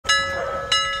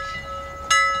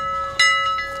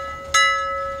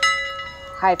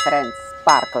Hi friends,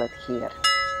 Sparklet here.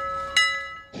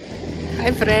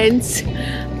 Hi friends,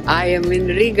 I am in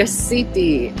Riga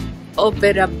City,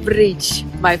 Opera Bridge,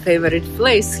 my favorite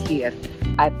place here.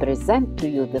 I present to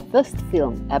you the first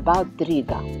film about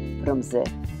Riga from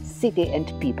the City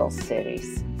and People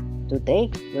series.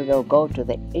 Today we will go to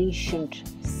the ancient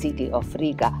city of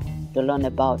Riga to learn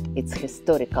about its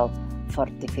historical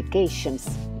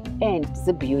fortifications and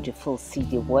the beautiful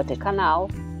city water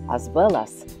canal, as well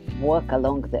as walk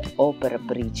along the Opera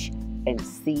Bridge and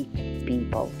see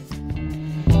people.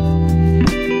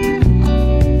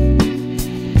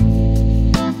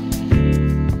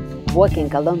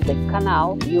 Walking along the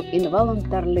canal, you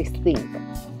involuntarily think,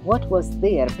 what was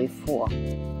there before?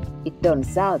 It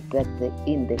turns out that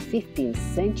in the 15th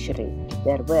century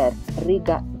there were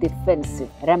Riga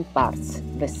defensive ramparts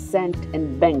with sand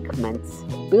embankments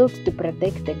built to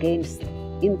protect against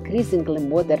increasingly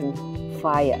modern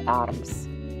firearms.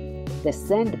 The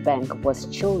sandbank was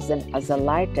chosen as a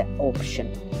lighter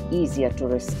option, easier to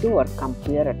restore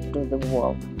compared to the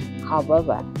wall.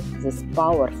 However, this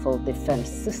powerful defense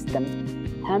system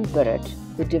hampered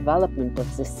the development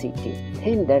of the city,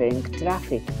 hindering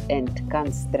traffic and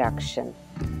construction.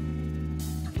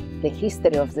 The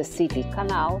history of the city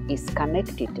canal is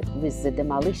connected with the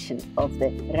demolition of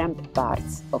the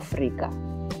ramparts of Riga.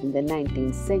 In the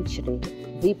 19th century,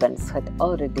 weapons had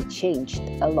already changed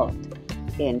a lot,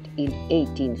 and in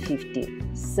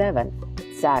 1857,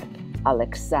 Tsar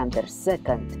Alexander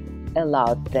II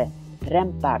allowed the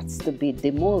ramparts to be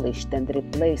demolished and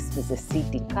replaced with the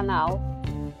city canal.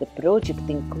 The project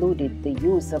included the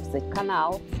use of the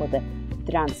canal for the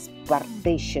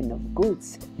transportation of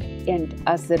goods and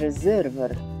as a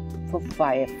reservoir for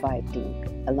firefighting.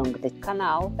 Along the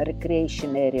canal,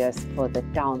 recreation areas for the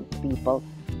town people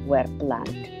were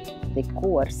planned. The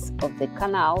course of the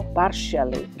canal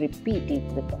partially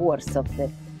repeated the course of the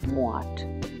Moat.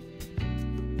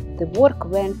 The work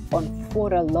went on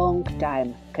for a long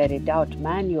time, carried out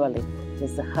manually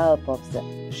with the help of the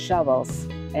shovels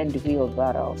and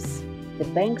wheelbarrows. The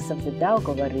banks of the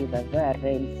Daugava river were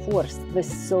reinforced with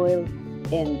soil,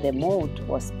 and the moat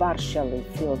was partially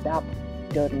filled up,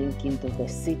 turning into the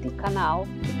city canal.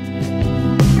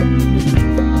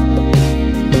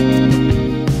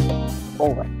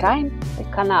 Over time, the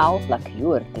canal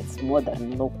acquired its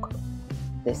modern look.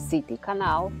 The city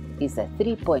canal is a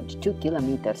 3.2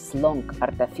 kilometers long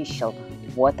artificial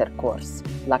watercourse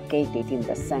located in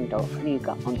the center of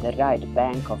Riga on the right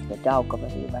bank of the Daugava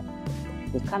river.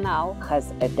 The canal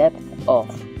has a depth of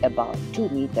about 2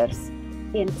 meters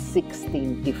and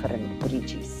 16 different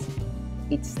bridges.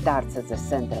 It starts at the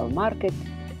central market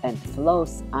and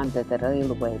flows under the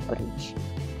railway bridge.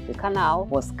 The canal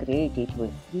was created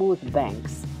with smooth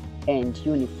banks and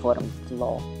uniform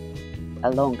flow.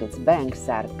 Along its banks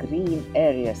are green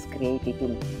areas created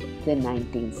in the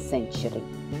 19th century.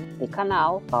 The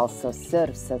canal also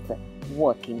serves as a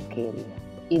walking area.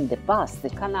 In the past, the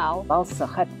canal also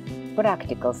had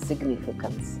practical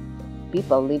significance.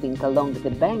 People living along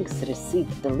the banks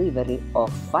received delivery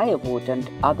of firewood and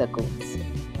other goods.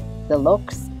 The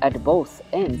locks at both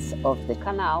ends of the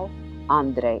canal,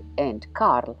 Andrei and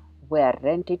Karl, were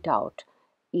rented out,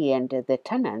 and the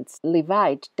tenants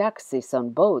levied taxes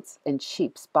on boats and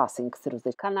ships passing through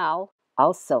the canal.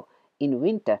 Also, in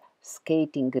winter,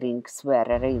 skating rinks were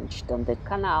arranged on the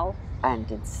canal, and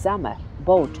in summer,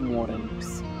 boat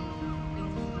moorings.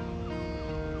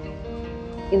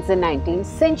 In the 19th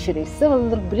century,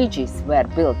 several bridges were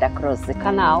built across the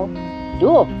canal, 2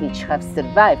 of which have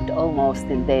survived almost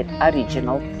in their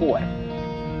original form.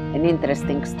 An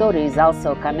interesting story is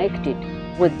also connected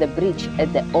with the bridge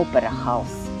at the Opera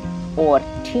House, or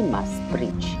Timma's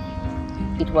Bridge.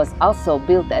 It was also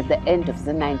built at the end of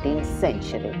the 19th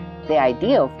century. The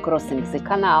idea of crossing the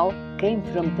canal came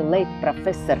from the late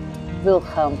Professor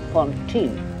Wilhelm von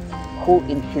Timm, who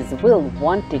in his will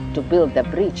wanted to build a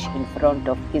bridge in front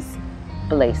of his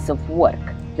place of work,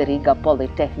 the Riga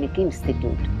Polytechnic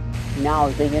Institute, now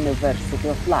the University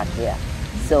of Latvia,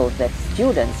 so that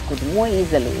students could more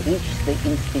easily reach the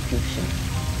institution.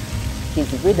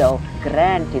 His widow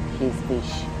granted his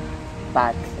wish,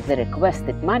 but the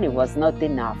requested money was not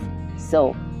enough,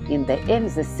 so in the end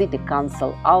the city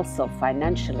council also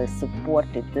financially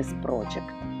supported this project.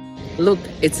 Look,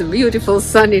 it's a beautiful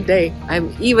sunny day.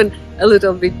 I'm even a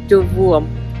little bit too warm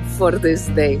for this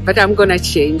day, but I'm gonna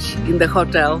change in the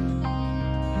hotel.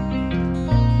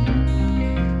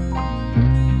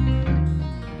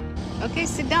 Okay,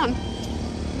 sit down.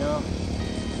 No.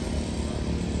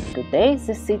 Today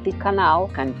the city canal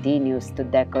continues to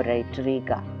decorate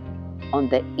Riga. On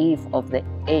the eve of the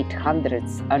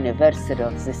 800th anniversary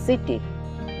of the city,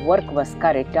 work was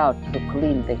carried out to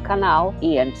clean the canal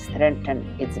and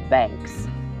strengthen its banks.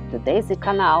 Today the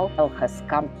canal has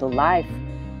come to life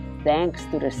thanks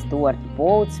to restored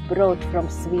boats brought from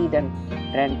Sweden,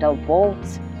 rental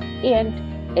boats, and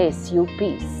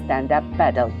SUPs, stand-up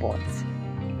paddle boats.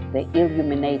 The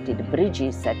illuminated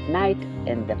bridges at night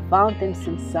and the fountains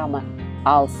in summer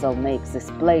also make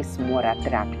this place more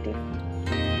attractive.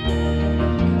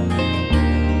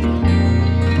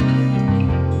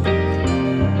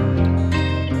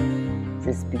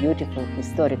 This beautiful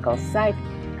historical site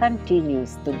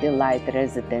continues to delight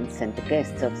residents and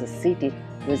guests of the city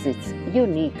with its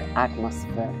unique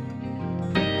atmosphere.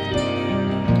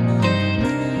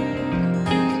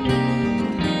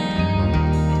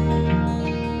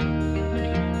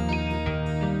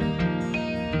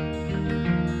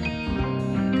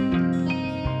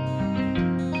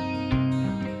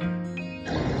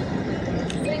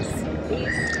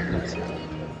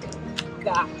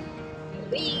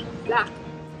 Riga.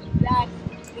 That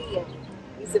here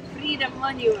is a freedom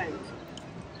monument,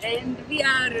 and we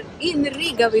are in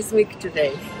Riga with Mick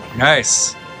today.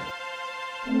 Nice.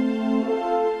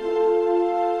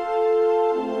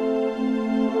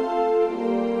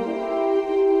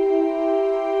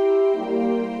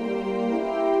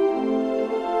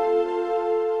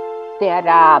 There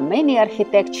are many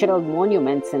architectural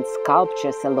monuments and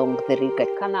sculptures along the Riga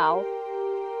Canal.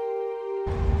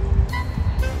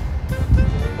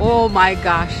 Oh my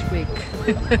gosh, Mick.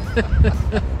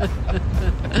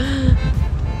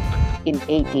 In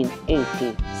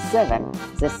 1887,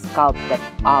 the sculptor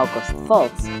August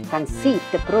Foltz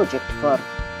conceived a project for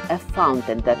a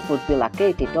fountain that would be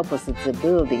located opposite the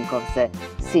building of the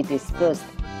city's first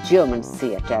German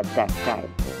theater at that time.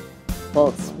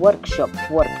 Foltz's workshop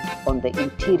worked on the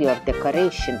interior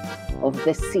decoration of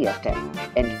the theater,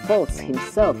 and Foltz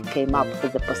himself came up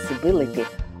with the possibility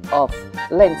of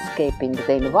landscaping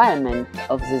the environment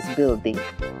of this building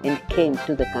and came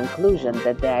to the conclusion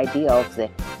that the idea of the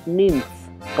nymph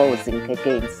posing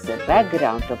against the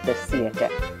background of the theater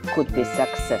could be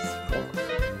successful.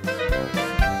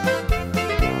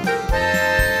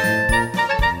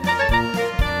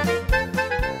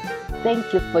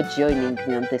 Thank you for joining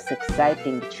me on this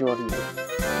exciting journey.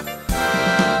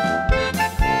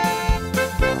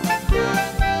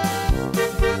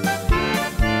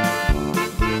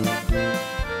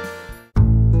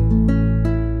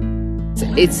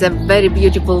 It's a very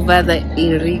beautiful weather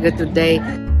in Riga today.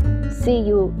 See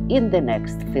you in the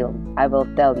next film. I will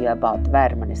tell you about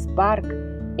Vermanis Park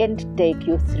and take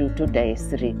you through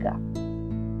today's Riga.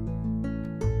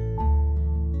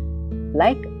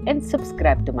 Like and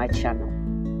subscribe to my channel.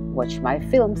 Watch my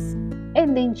films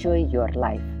and enjoy your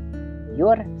life.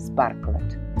 Your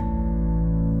Sparklet.